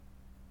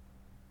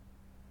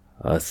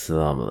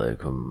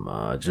अस्सलामुअलैकुम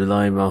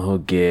जुलाई माह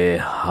के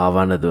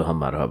हावाना दो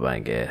हमारा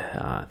बाएंगे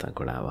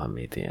तंकुड़ा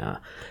हमीती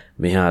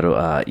मिहारो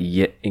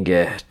ये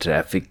इंगे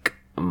ट्रैफिक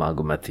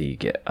मागुमती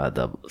के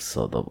अदब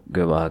सोदब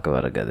गवाह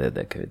कवर गदे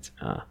देखविच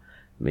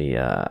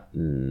मिया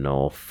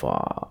नोफा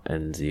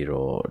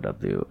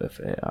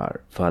N0WFAR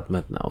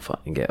फातमत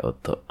नोफा इंगे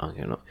ओतो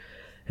अंगेनो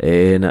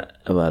एना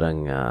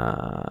Waranga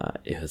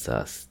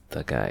ihsas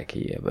takai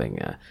ki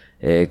banga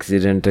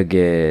accident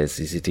ge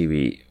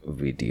CCTV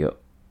video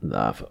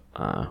daf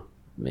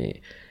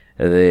me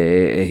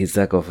de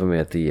hissa kofa me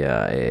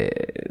atiya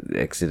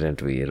accident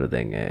viru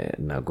den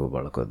nagu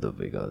balako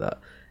dubigoda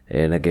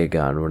enage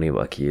ganuni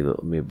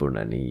wakilu mi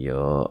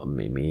bunaniyo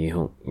mi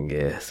mihun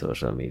ge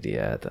social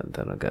media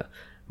tantanaga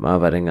ma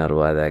varen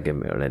arwadage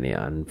meolani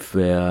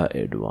unfair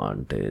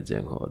advantage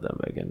en hoda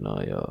megen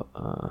yo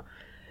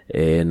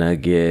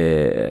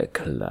enage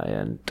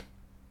client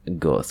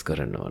goes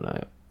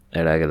කරනවා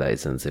එයාගේ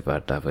licence එක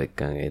පාටාව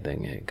එක්කන් ඒ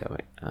දැන් ඒකම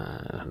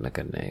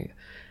නකන්නේ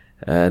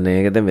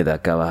නේකද මේ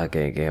දක්වා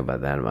කේකේ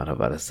බදාන මර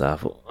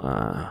බරසාෆු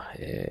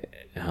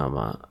හම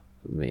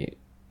මේ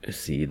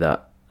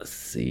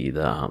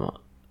සීදා හම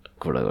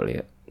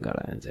කුඩගොලිය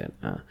ගලයන්සෙන්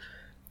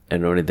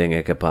එනෝනි දැන්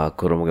ඒක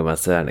පාකුරුමුගේ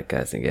මස්සානේ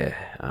කැසිගේ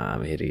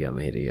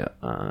මෙහිරියා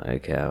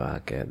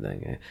ඒකවා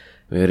කැදන්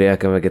මෙහිරියා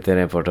කමගේ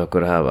තනේ ෆොටෝ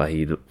කරහවා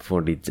හීදු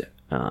ෆොඩිච්ච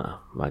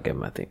මගේ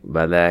මතින්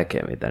බලා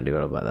කැමි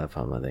දඬිවල බලා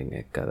පමදෙන්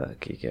එක්කද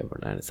කීකේ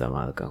බණානි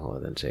සමාල්කම්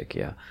හොදන්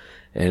ෂේකියා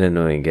එන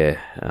නොයිගේ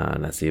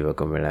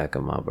නසීබක මෙලාක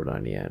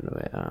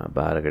මාබඩානියනුවේ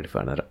බාරගඩි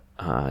ෆනර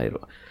හායිරු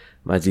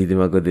මජීදි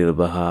මග දිල්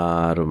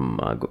බහාරුම්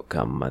මග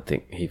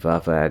කම්මතින්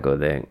හිෆාෆා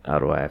ගොදෙන්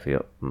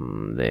අරවාෆියෝ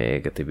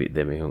දෙක තිබි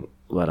දෙමිහුන්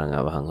වරන්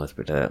අවහන්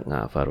හොස්පිටල්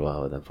ngා ෆරුවා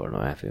හොදන්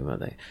ෆොනෝ ඇෆි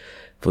මදයි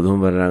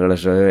පුදුම බරනගල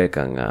ෂෝය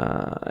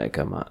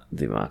එකම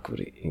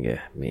දිමාකුරි ඉගේ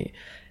මේ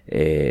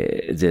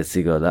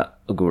ජෙස්සි ගොදා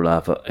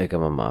ගුලාප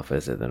එකම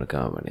මාෆෙස් එදන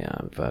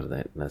කාමනයා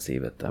පරදයි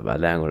නසීබත්තා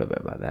බලාංගුල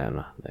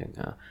බලායන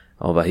දැන්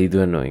ඔබ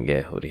හිදුවන්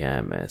නොයිගේ හුරි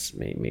හැමස්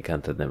මේ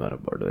කන්ත දෙමර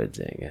බොඩු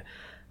වෙජ්ජේගේ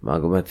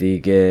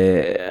මගුමති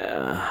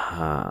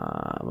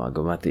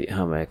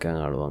හම එකන්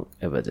අලුවන්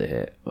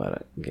එබජෙහෙ වර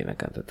ගෙන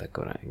කන්ත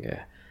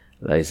තක්කොරන්ගේ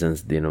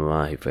ලයිසන්ස්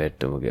දිනුවා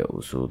හිෆෙට්ටමුගේ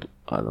උසූදු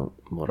අලුම්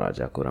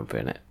මොරාජා කුරම්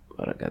පෙනේ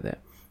වරගදේ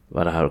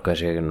වර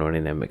හරුකශයක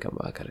නොනි නැම්ම එක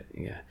බා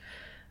කරේ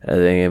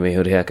ಅದೆಂಗೆ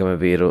ಮಿಹುರಿಯಾಕಮೆ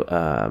ಬೀರು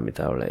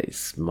ಮಿತಾವಳೆ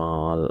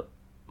ಸ್ಮಾಲ್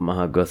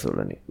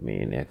ಮಹಗೊಸುಳನಿ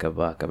ಮೀನ್ಯಾಕ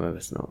ಬಾಕಮೆ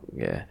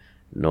ಬೆಸ್ನೋಗೆ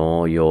ನೋ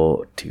ಯೋ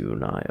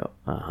ಟ್ಯೂನಾಯೋ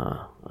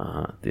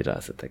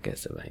ದಿರಾಸತ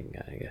ಕೆಸವ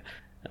ಹಿಂಗಾಗೆ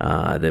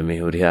ಅದೆ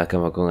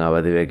ಮಿಹುರಿಯಾಕಮಕು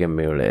ಅವದಿವೆಗೆ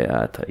ಮಿಹುಳೆ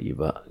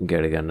ತೈಬ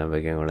ಗೆಳಗನ್ನ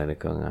ಬೆಗೆ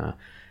ಉಳನಿಕೊಂ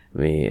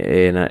ಮೀ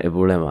ಏನ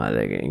ಎಬುಳೆ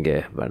ಮಾದೆಗೆ ಹಿಂಗೆ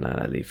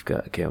ಬನಾನ ಲೀಫ್ಗ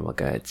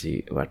ಕೆಮಕ ಹಚ್ಚಿ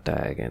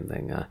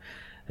ವಟ್ಟಾಗೆಂದಂಗ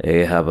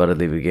හබර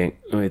දිවිගෙන්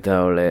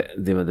මිතාවලේ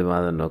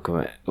දිමදිමාද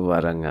නොකම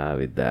වරං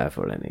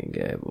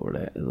විද්‍යාෆොලනින්ගේ බූල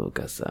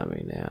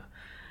ලූකස්සාමීනයා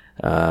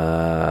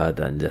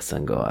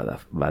දංජසංගවාද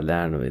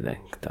බලානු විදැන්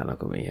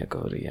තනකු මියක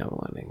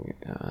හොරියමුවනෙන්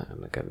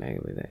කරනය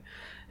විද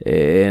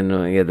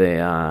ඒනු ඉගෙද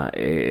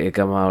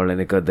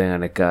ඒකමවලනිකොත්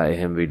දෙන එක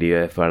එහෙම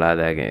විඩියෝ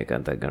ඵලාදෑගෙන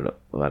එකන්තක් ගඩු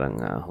වරං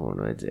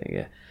හුණු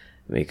වෙජේගේ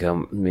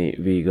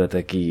වීගොත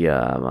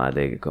කීයා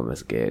මාදේක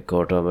කොමස්ගේ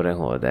කෝටෝමරෙන්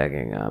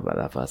හෝදෑගෙන්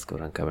බලා පස්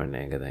කරන්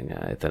කමන්නේ එක දැන්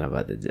එතන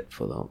බදජ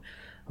ෆොලොම්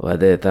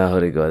වද එතා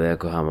හොරි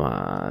ගොදයකු හම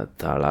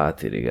තලා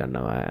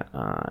තිරිගන්නවා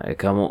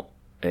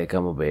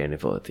ඒකමු බේනි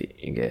ෆෝති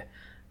ඉගේ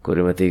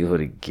කුරිමතික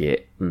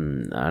හොරිගේ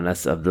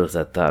අනස් අබ්දුල්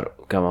සත්තාර්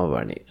කම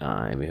වනි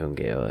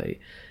එමිහුන්ගේ ඔයි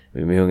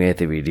මිමිහුන්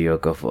ඒති වීඩියෝ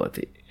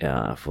කොෆෝති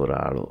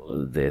ෆුරාලු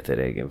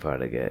දේතරේගෙන්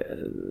පාඩගේ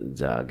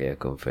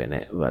ජාගයකුම්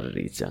ෆෙනේ වර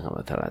රීචන්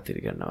හම තලා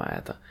තිරිගන්නවා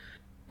ඇත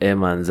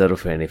manzaru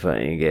fenifa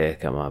inge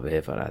kama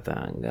be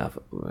farata anga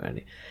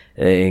wani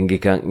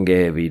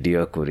ingikange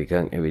video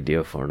kurikan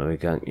video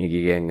fonoikan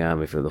igigen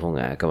mi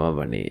filhun kama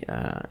bani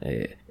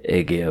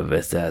ege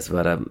vesas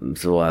bara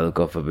sual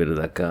kofa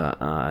birudaka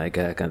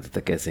eka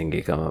kanta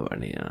kesingi kama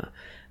bani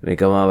me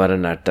kama bara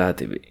natta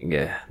tibi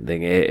inge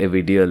den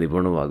video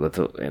libunu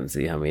wagotu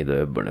MC hamido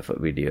ebbone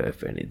video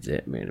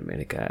fenije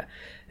menika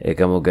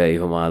ekamuga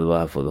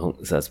ihumalwa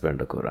fulhun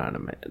suspend kurana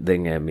me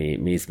den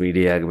mis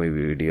media me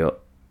video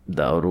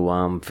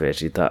දවරුවාම්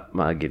ෆෙෂිතා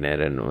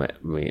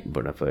මාගිනේරෙන්නුව මේ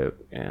බොනපය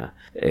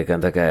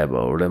ඒකන්තකෑ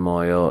බවුඩ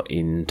මෝයෝ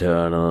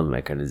internal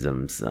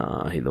mechanisms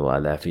හිදවා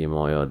ලැෆී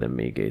මෝයෝ ද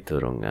මේගේ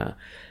තුරුන්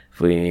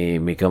ෆුයි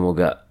මිකමුග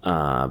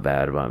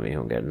බෑර්වා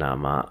මිහුන්ගේ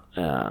නාම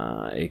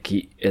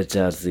එකි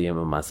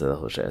HRCම මසද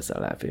හොෂය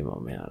සලැෆී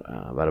මොමය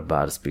වර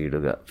බාර්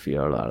ස්පීඩුග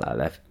ෆියෝල අලා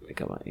ලැෆ්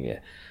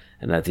මිකමගේ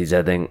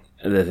නතිජදෙන්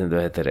දෙසිදු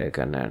හෙතරය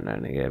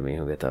කන්නන්නගේ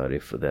මිහුගේ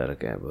තවරිෆ්ෆු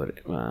දරකෑ බොරි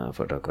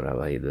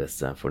ෆොටොකරවා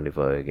හිදවස්සා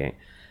ෆුන්ඩිපෝයගෙන්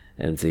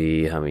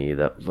MC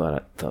Hamida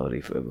var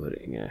tawrif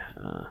buriga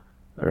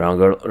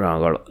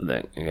rangol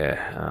den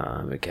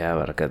me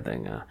kævar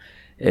kaden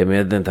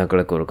medden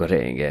tankole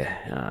kurkorenge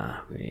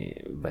me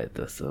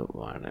baytaso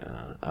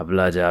wana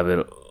abla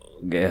jabir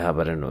ge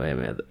habare no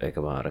med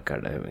ekmar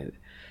kada med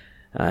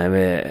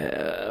ame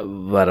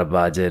var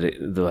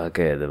bajer duha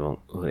ke dem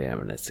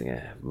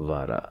huriyamnesge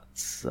vara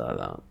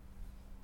salam